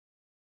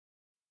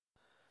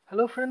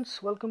Hello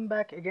friends, welcome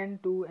back again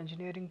to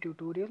engineering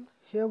tutorial.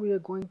 Here we are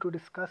going to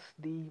discuss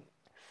the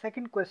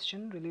second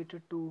question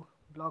related to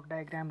block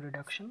diagram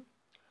reduction.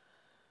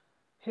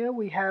 Here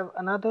we have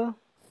another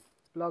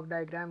block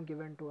diagram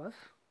given to us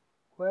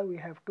where we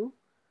have to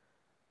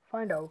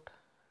find out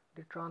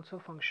the transfer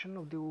function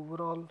of the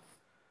overall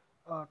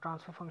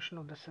transfer function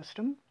of the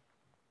system,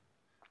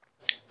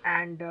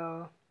 and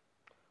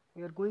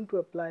we are going to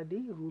apply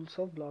the rules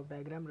of block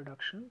diagram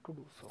reduction to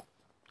do so.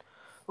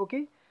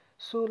 Okay,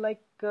 so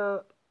like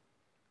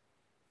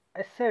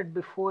I said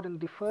before in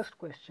the first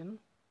question,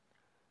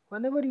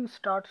 whenever you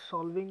start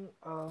solving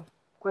a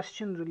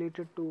question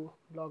related to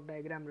block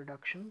diagram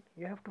reduction,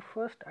 you have to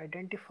first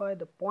identify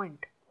the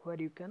point where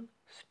you can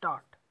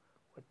start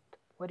with,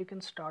 where you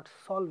can start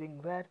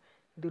solving, where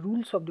the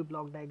rules of the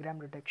block diagram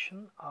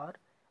reduction are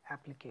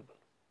applicable.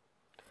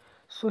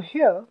 So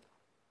here,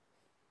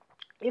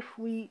 if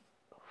we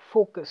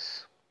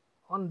focus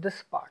on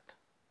this part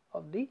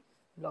of the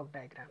block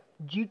diagram,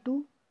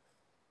 G2,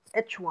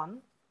 H1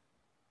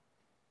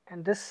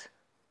 and this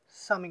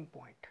summing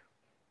point.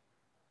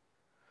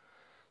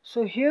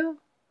 So here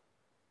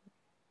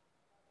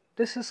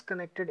this is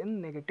connected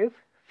in negative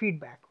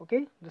feedback.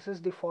 Okay, this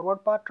is the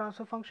forward path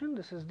transfer function,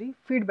 this is the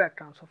feedback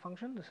transfer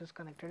function, this is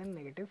connected in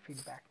negative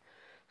feedback.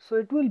 So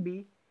it will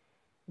be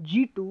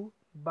G2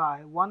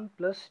 by 1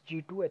 plus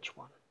G2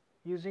 H1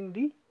 using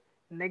the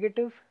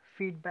negative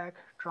feedback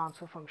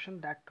transfer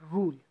function, that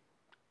rule.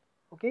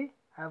 Okay,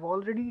 I have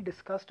already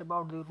discussed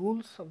about the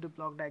rules of the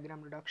block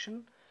diagram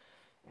reduction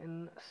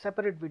in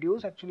separate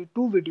videos, actually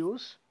 2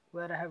 videos,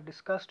 where I have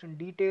discussed in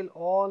detail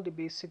all the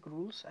basic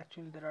rules.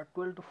 Actually there are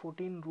 12 to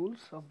 14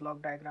 rules of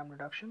block diagram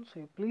reduction, so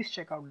you please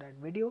check out that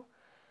video.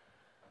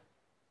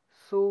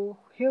 So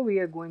here we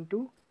are going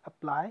to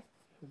apply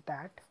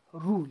that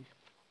rule.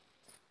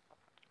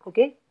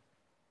 Okay,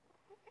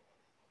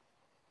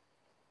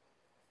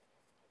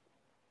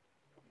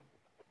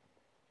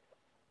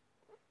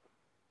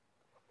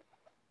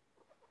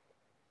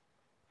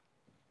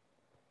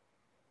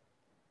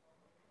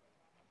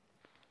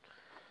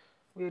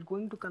 we are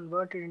going to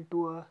convert it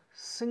into a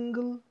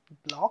single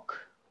block,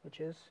 which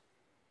is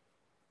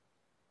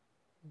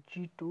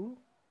G2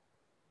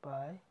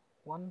 by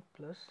 1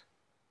 plus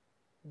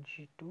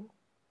G2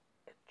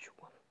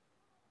 H1.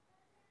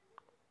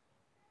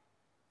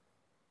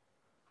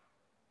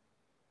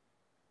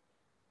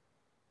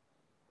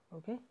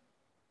 Okay,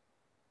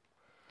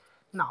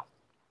 now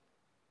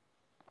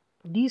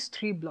these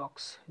three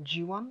blocks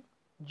G1,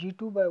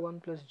 G2 by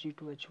 1 plus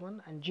G2 H1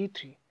 and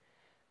G3,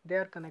 they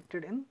are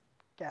connected in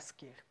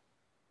cascade.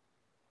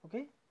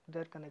 Okay,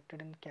 they are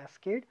connected in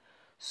cascade,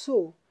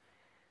 so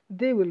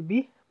they will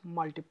be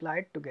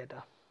multiplied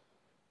together.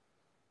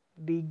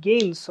 The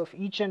gains of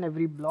each and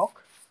every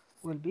block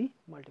will be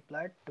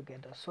multiplied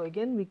together. So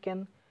again we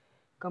can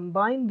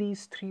combine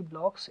these three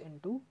blocks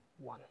into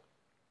one.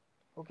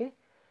 Okay,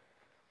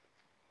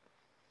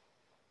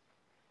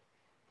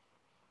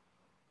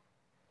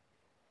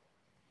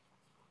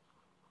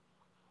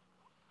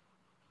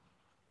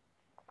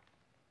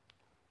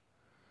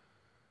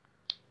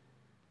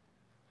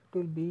 it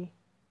will be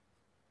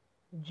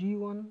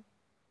G1,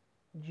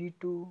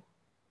 G2,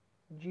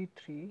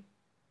 G3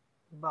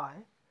 by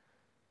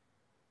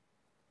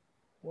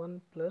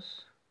 1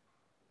 plus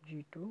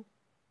G2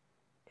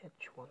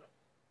 H1,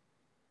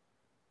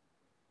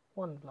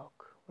 one block.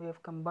 We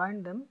have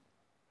combined them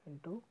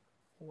into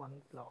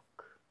one block.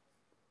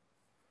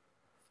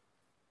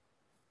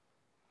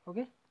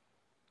 Okay,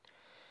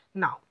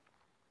 now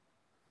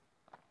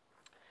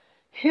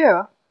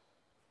here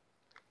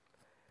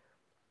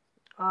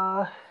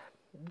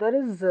there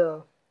is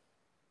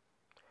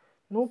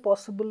no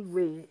possible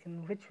way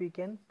in which we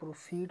can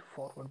proceed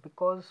forward,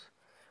 because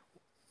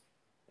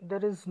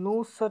there is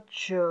no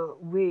such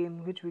way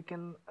in which we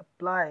can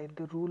apply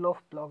the rule of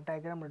block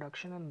diagram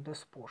reduction in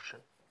this portion.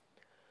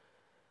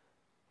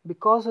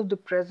 Because of the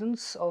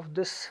presence of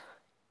this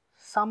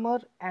summer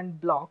and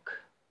block,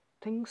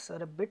 things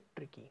are a bit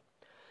tricky.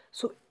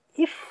 So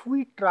if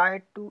we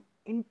try to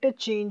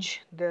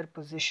interchange their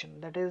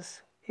position, that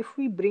is, if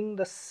we bring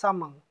this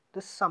summer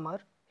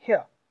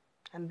here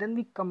and then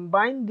we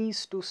combine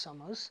these two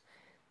summers,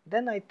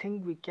 then I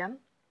think we can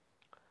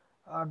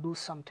do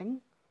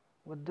something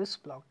with this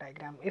block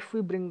diagram. If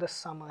we bring the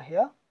summer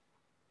here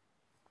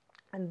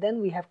and then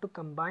we have to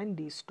combine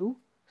these two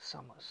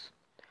summers,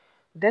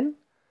 then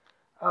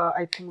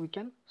I think we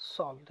can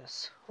solve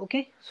this.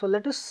 Okay, so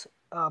let us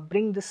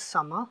bring this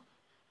summer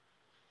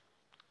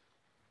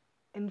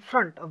in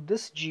front of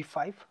this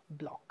G5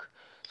 block.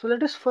 So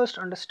let us first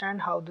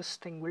understand how this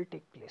thing will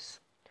take place.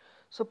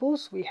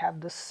 Suppose we have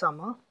this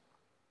summer,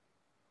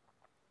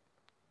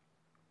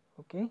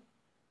 okay,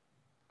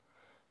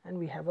 and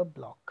we have a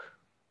block.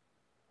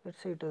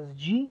 Let's say it is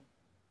G,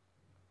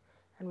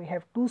 and we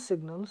have two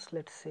signals.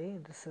 Let's say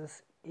this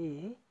is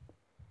A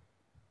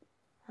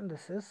and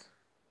this is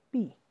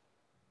B.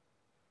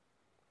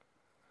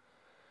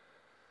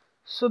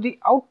 So the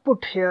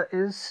output here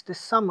is, the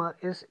summer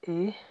is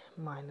A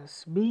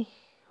minus B,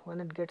 when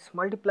it gets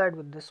multiplied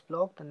with this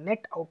block, the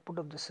net output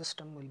of the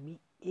system will be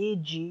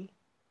AG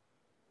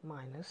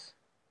minus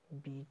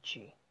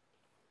BG.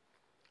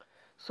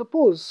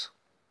 Suppose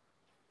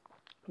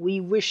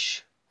we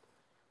wish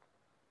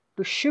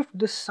to shift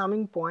this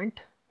summing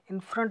point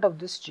in front of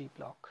this G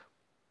block.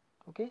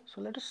 Okay,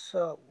 so let us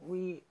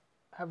we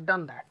have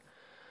done that.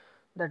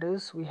 That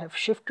is, we have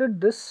shifted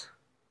this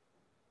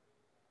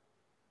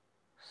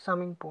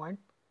summing point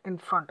in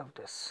front of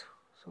this.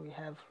 So we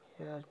have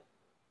here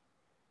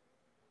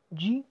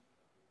G,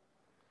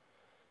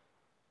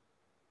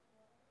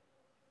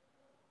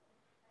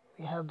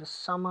 we have the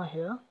summer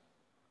here.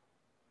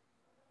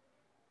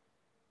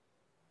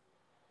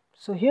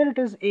 So here it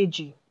is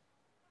AG.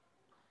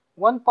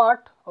 One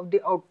part of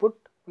the output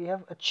we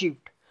have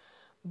achieved,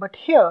 but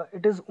here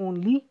it is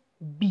only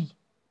B.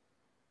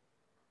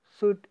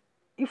 So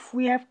if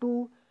we have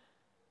to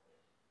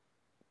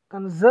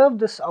conserve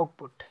this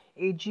output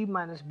AG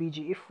minus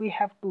BG, if we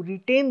have to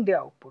retain the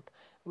output,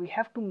 we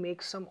have to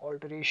make some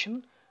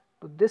alteration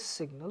to this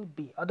signal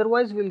B.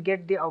 Otherwise, we will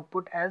get the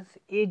output as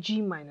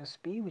AG minus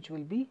B, which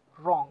will be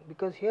wrong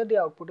because here the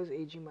output is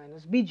AG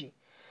minus BG.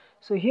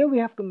 So here we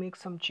have to make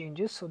some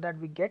changes so that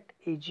we get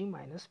AG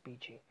minus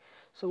BG.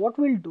 So what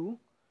we will do,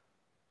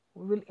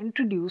 we will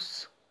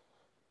introduce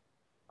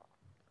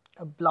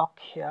a block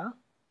here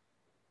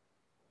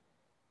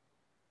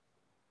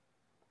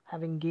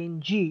having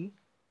gain G,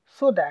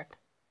 so that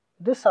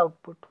this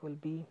output will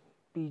be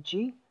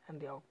BG and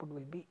the output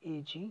will be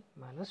AG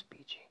minus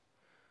BG.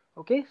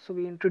 Okay, so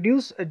we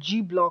introduce a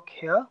G block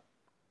here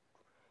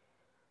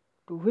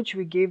to which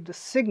we gave the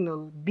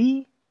signal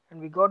B and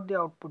we got the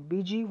output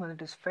BG. When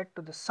it is fed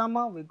to the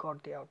summer, we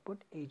got the output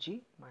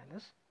AG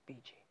minus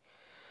BG.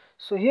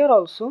 So here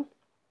also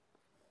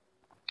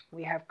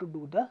we have to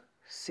do the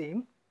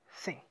same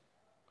thing.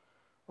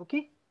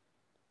 Okay,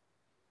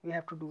 we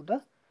have to do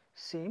the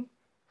same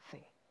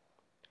thing.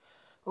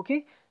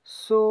 Okay,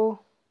 so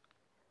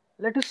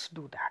let us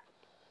do that.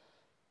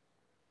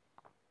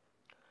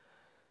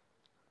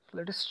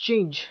 Let us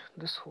change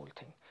this whole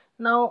thing.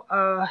 Now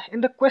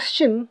in the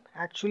question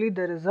actually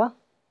there is a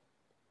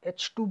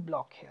H2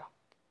 block here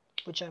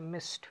which I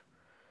missed.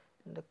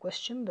 In the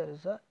question there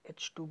is a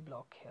H2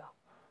 block here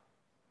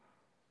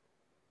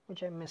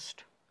which I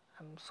missed.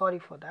 I am sorry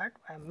for that,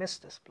 I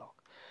missed this block.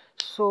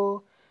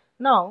 So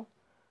now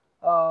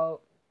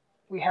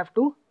we have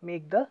to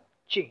make the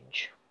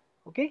change.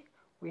 Okay,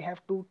 we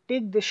have to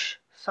take this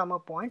summer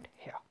point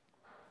here.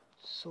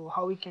 So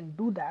how we can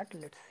do that,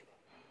 let's see.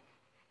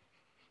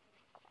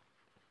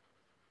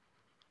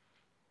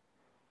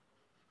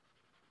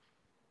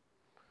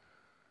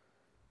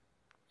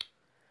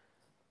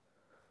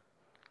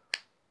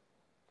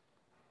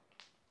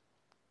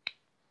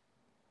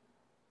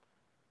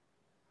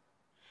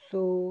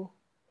 So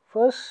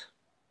first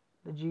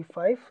the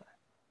G5,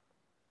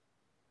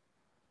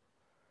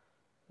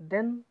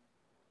 then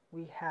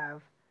we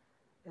have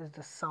is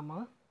the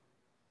summer,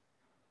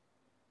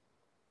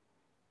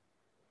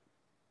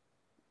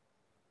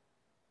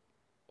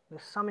 the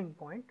summing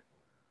point.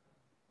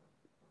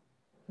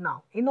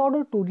 Now in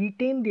order to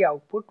retain the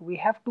output, we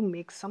have to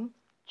make some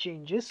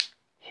changes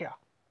here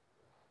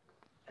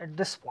at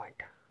this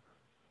point.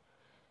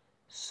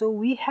 So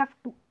we have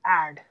to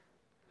add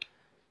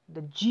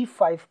the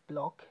G5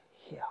 block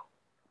here.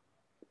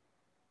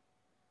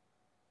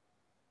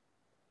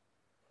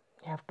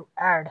 We have to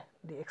add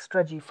the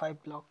extra G5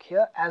 block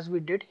here as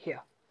we did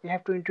here. We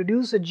have to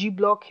introduce a G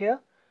block here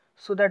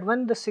so that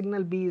when the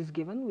signal B is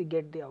given, we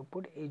get the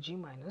output AG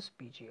minus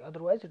BG.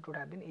 Otherwise, it would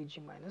have been AG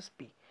minus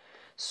B.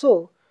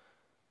 So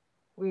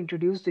we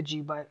introduced the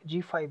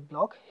G5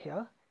 block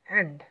here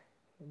and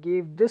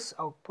gave this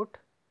output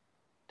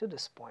to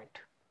this point.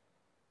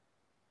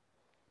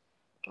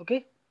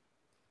 Okay.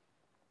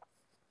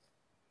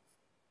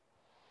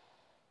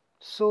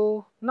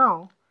 So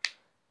now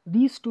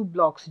these two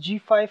blocks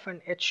G5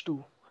 and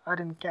H2 are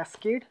in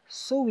cascade,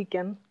 so we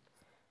can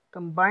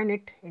combine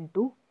it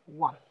into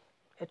one,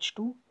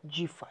 H2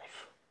 G5.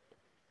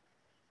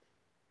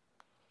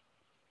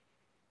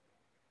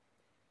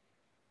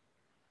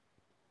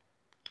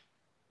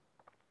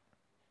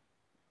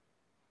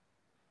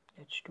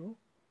 H2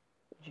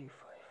 G5.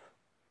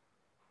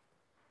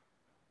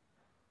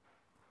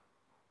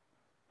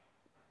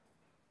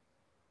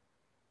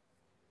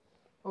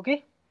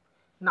 Okay,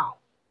 now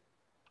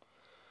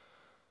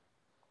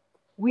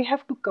we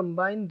have to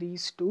combine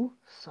these two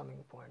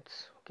summing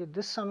points. Okay,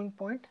 this summing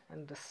point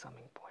and this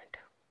summing point.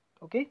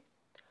 Okay,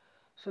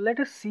 so let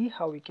us see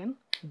how we can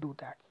do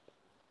that.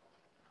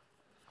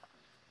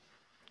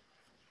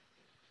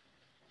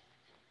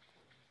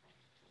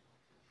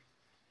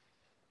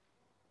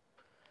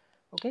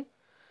 Okay,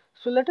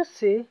 so let us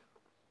say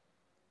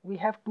we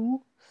have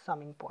two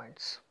summing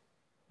points.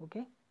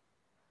 Okay,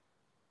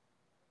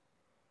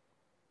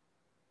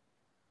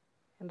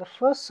 in the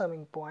first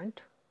summing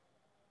point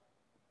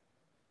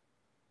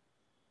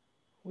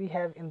we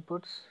have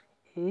inputs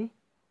A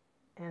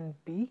and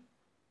B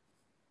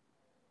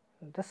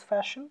in this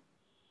fashion.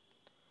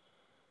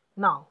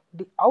 Now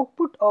the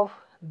output of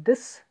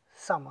this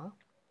summer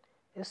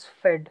is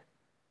fed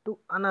to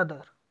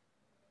another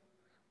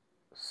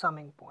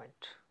summing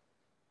point.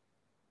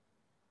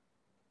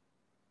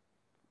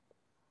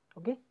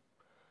 Okay.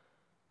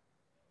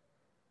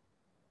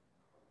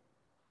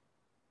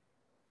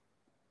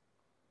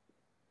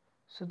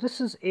 So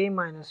this is a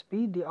minus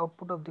b, the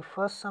output of the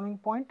first summing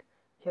point.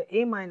 Here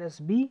a minus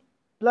b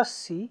plus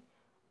c,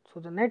 so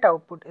the net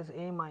output is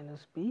a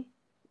minus b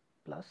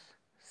plus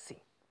c.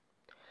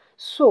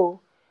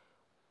 So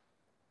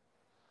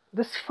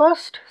this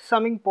first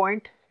summing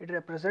point, it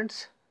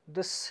represents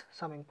this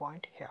summing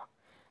point here,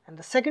 and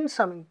the second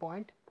summing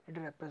point, it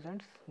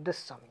represents this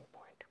summing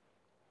point.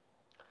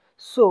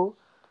 So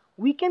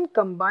we can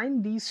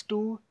combine these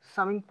two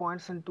summing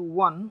points into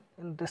one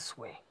in this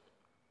way.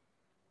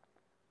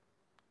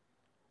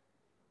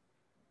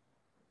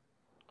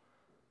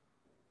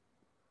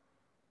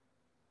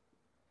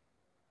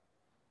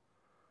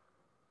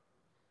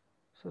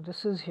 So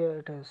this is, here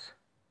it is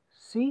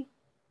C,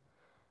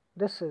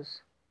 this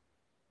is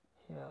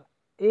here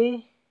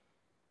A,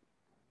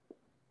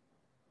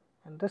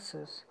 and this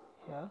is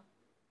here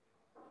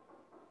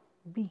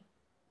B.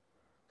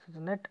 So the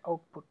net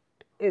output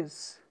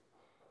is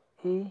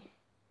A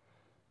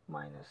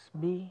minus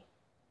B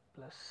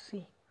plus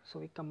C. So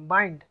we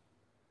combined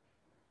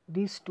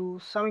these two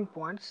summing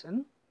points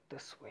in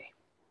this way.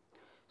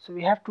 So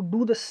we have to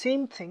do the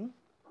same thing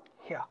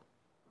here.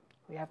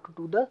 We have to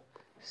do the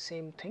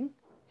same thing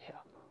here.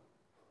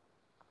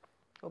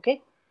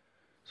 Okay.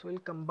 So we'll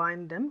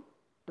combine them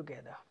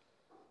together.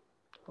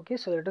 Okay.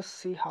 So let us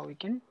see how we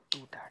can do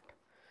that.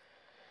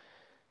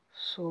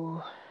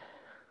 So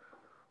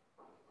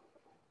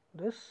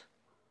this,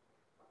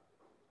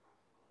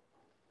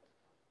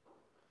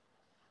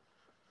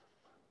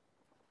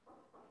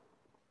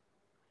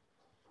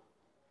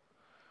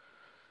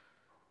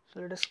 so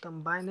let us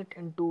combine it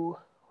into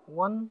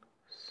one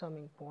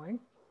summing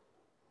point.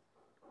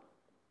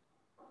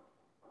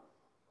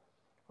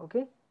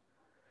 Okay,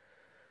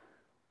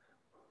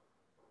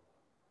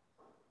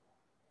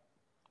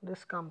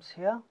 this comes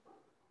here,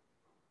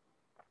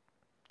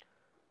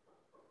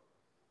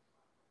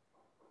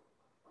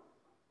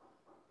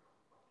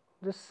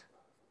 this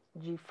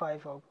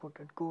G5 output,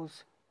 it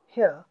goes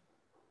here,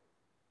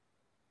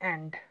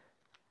 and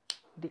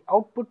the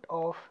output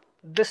of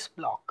this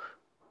block,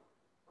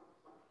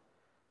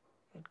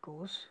 it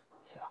goes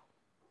here.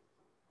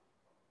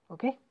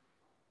 Okay,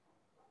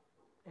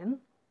 in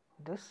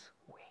this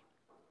way.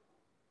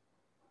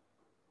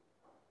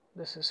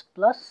 This is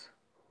plus,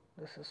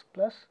 this is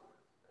plus,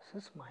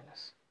 this is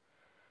minus.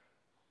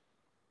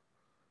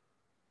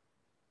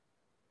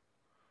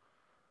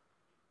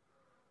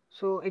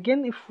 So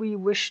again, if we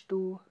wish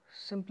to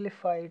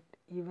simplify it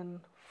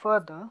even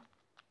further,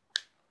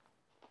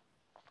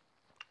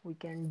 we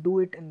can do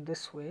it in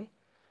this way.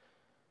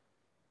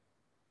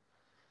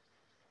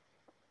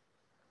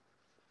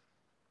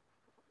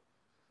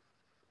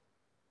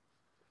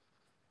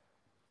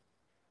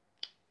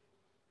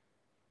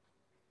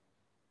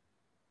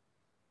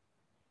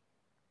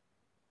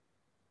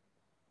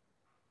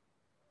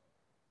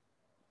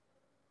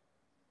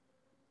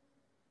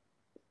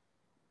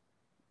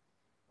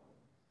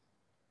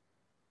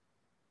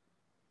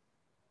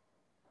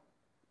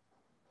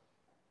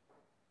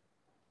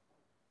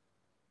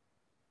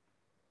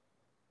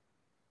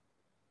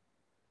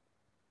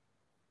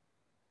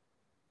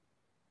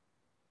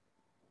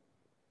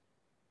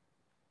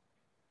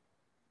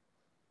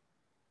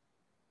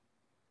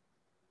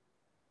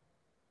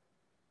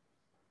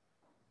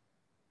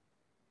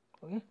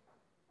 Okay,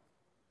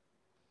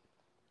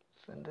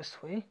 so in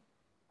this way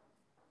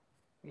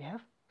we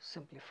have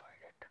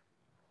simplified it.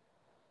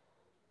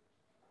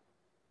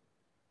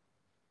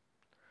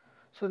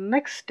 So the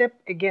next step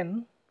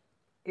again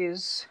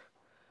is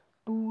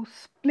to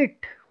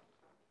split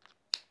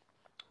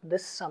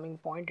this summing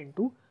point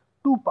into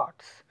two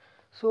parts.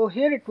 So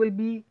here it will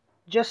be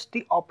just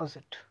the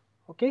opposite.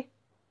 Okay,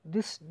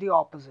 this the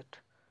opposite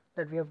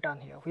that we have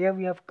done here. Here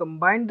we have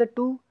combined the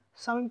two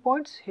summing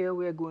points, here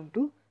we are going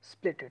to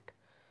split it.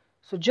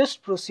 So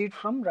just proceed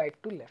from right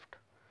to left.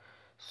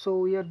 So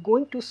we are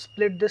going to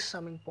split this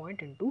summing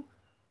point into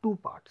two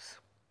parts.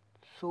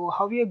 So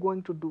how we are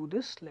going to do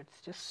this, let's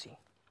just see.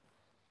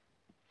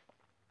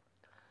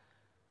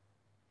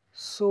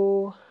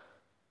 So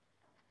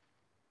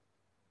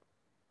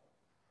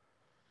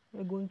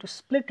we are going to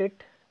split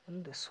it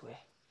in this way.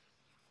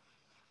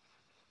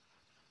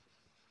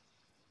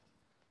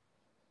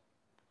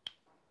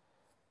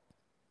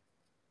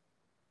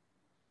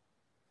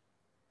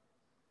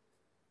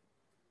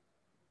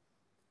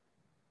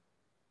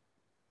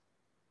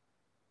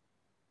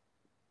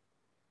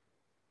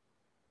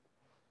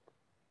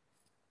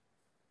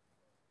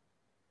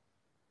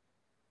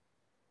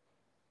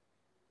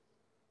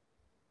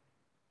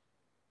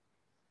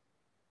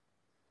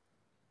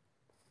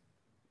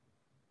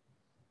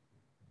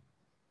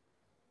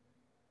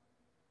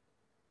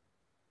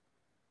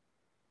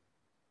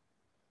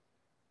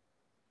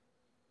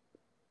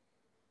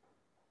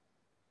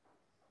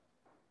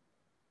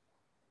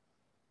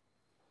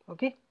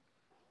 Okay,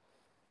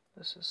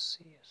 this is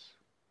CS.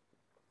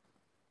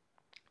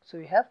 So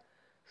we have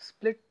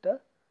split the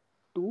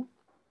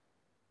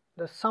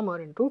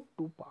summer into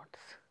two parts.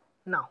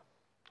 Now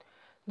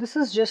this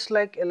is just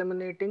like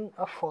eliminating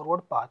a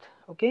forward path.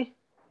 Okay,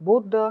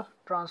 both the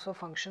transfer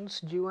functions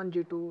g1,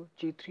 g2,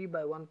 g3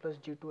 by 1 plus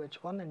g2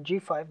 h1 and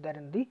g5, they're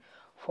in the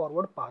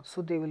forward path,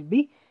 so they will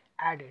be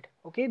added.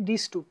 Okay,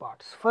 these two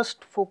parts.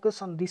 First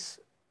focus on these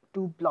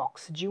two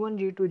blocks g1,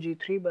 g2,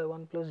 g3 by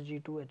 1 plus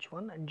g2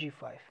 h1 and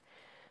g5.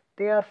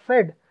 They are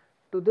fed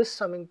to this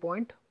summing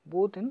point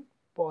both in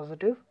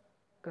positive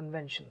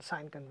convention,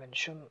 sign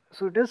convention.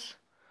 So it is,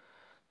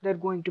 they're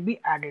going to be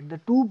added. The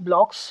two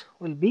blocks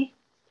will be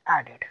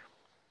added.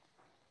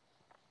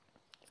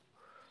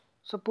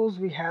 Suppose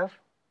we have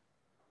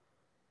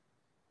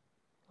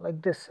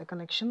like this, a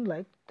connection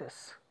like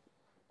this.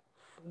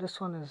 This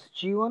one is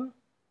G1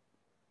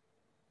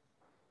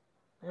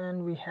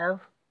 and we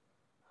have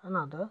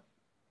another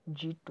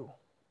G2.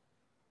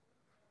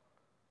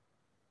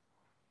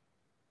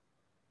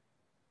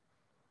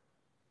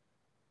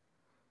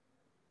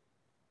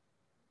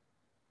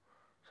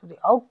 So the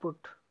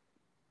output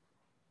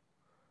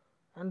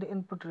and the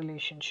input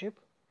relationship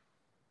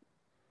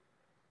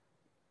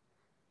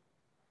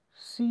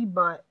C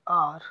by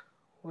R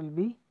will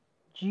be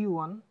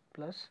G1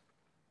 plus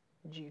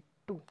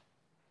G2.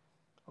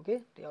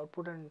 Okay, the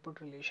output and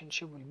input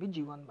relationship will be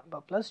G1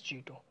 plus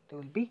G2. They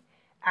will be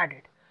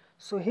added.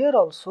 So here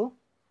also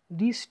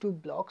these two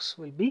blocks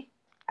will be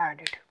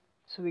added.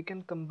 So we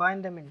can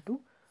combine them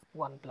into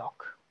one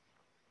block.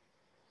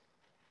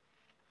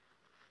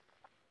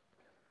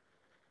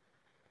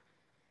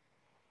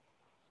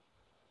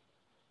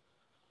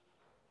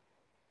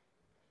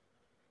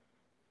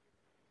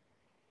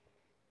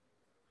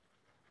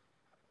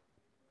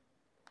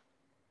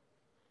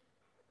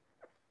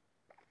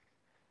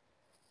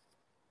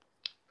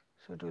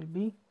 So it will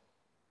be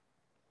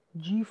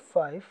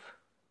G5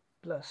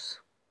 plus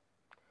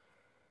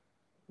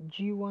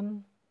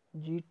G1,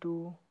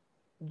 G2,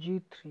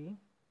 G3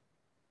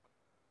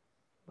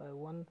 by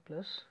 1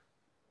 plus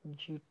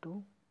G2,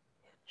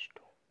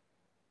 H2.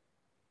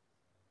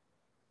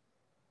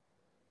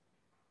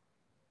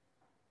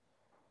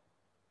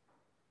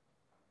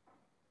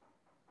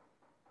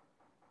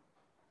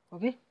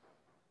 Okay.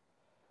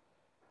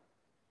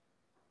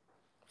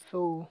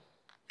 So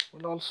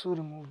we'll also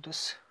remove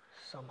this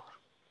summer.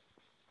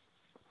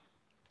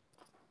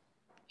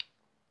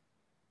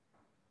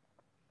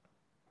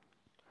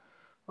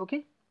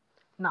 Okay.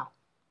 Now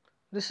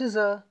this is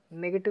a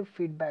negative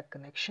feedback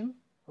connection.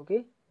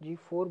 Okay,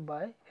 G4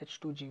 by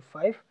H2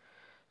 G5.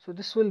 So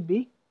this will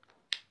be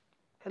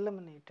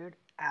eliminated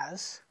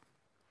as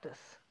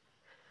this.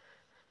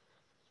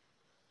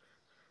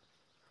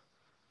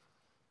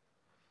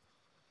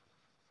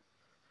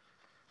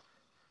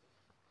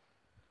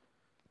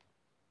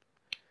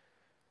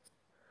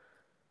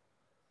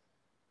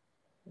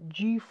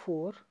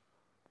 G4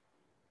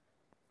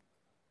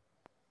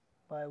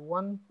 by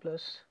 1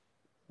 plus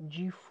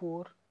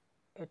G4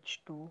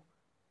 H2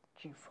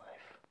 G5.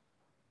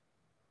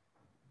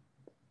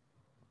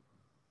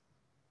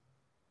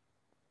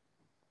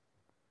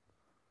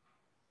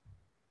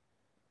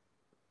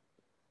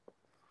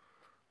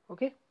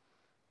 Okay,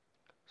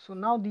 so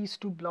now these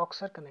two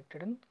blocks are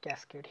connected in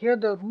cascade. Here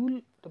the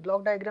rule, the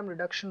block diagram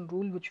reduction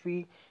rule which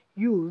we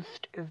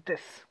used is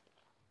this.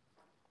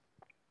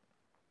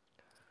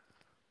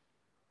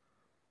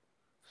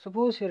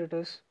 Suppose here it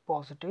is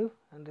positive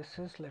and this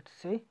is, let's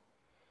say,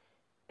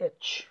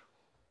 H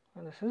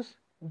and this is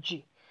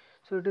G.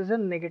 So it is a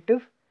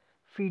negative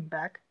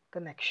feedback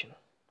connection.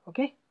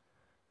 Okay,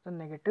 the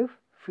negative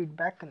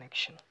feedback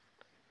connection.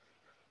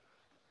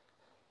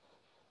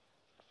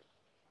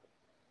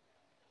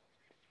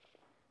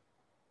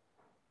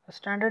 A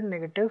standard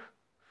negative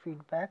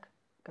feedback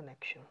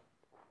connection.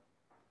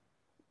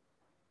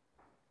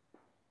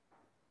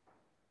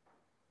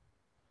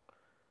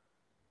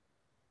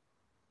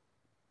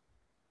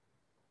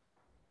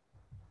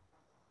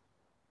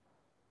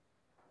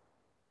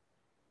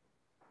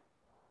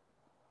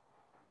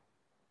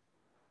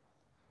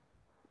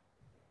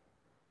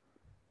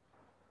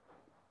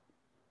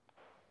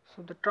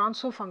 So the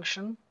transfer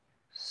function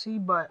C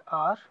by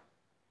R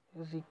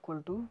is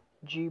equal to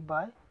G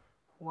by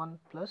 1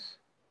 plus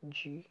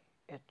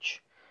GH.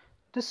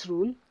 This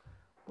rule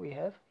we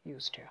have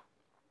used here.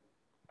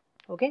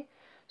 Okay,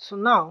 so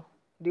now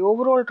the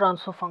overall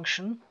transfer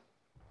function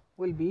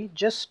will be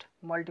just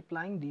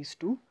multiplying these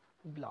two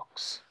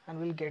blocks and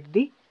we'll get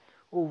the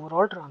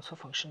overall transfer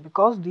function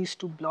because these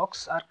two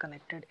blocks are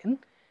connected in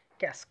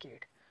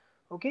cascade.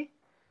 Okay,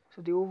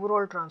 so the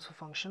overall transfer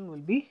function will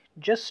be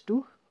just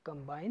to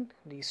combine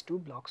these two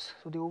blocks.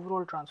 So the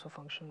overall transfer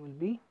function will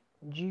be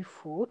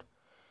G4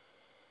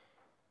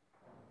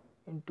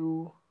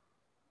 into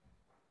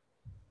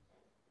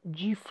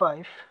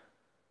G5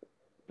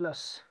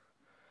 plus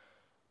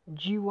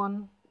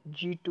G1,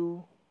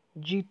 G2,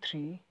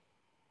 G3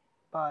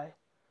 by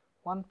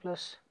 1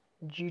 plus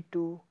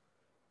G2,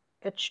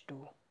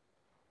 H2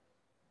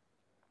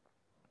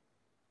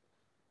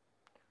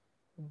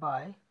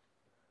 by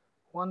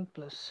 1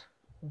 plus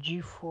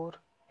G4,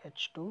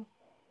 H2,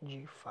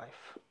 G5.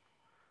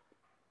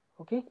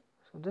 Okay,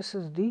 so this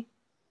is the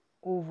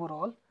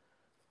overall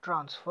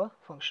transfer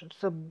function.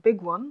 It's a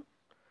big one,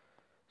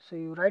 so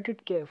you write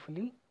it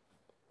carefully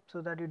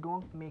so that you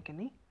don't make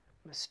any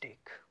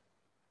mistake.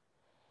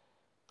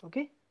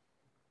 Okay,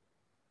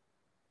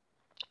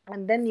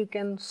 and then you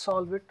can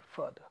solve it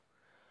further.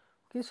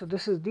 Okay, so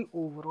this is the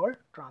overall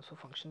transfer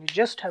function. You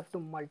just have to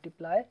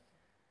multiply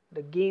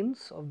the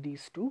gains of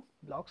these two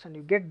blocks and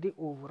you get the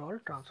overall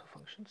transfer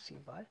function C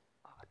by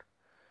R.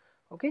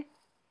 Okay,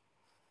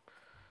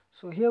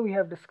 so here we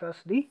have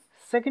discussed the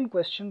second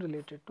question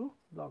related to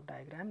block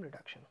diagram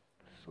reduction.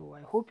 So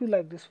I hope you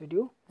like this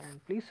video,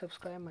 and please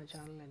subscribe my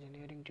channel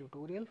Engineering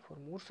Tutorial for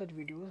more such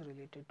videos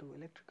related to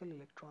electrical,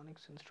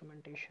 electronics,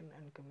 instrumentation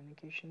and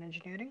communication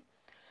engineering.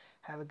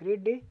 Have a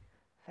great day.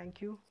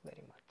 Thank you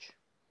very much.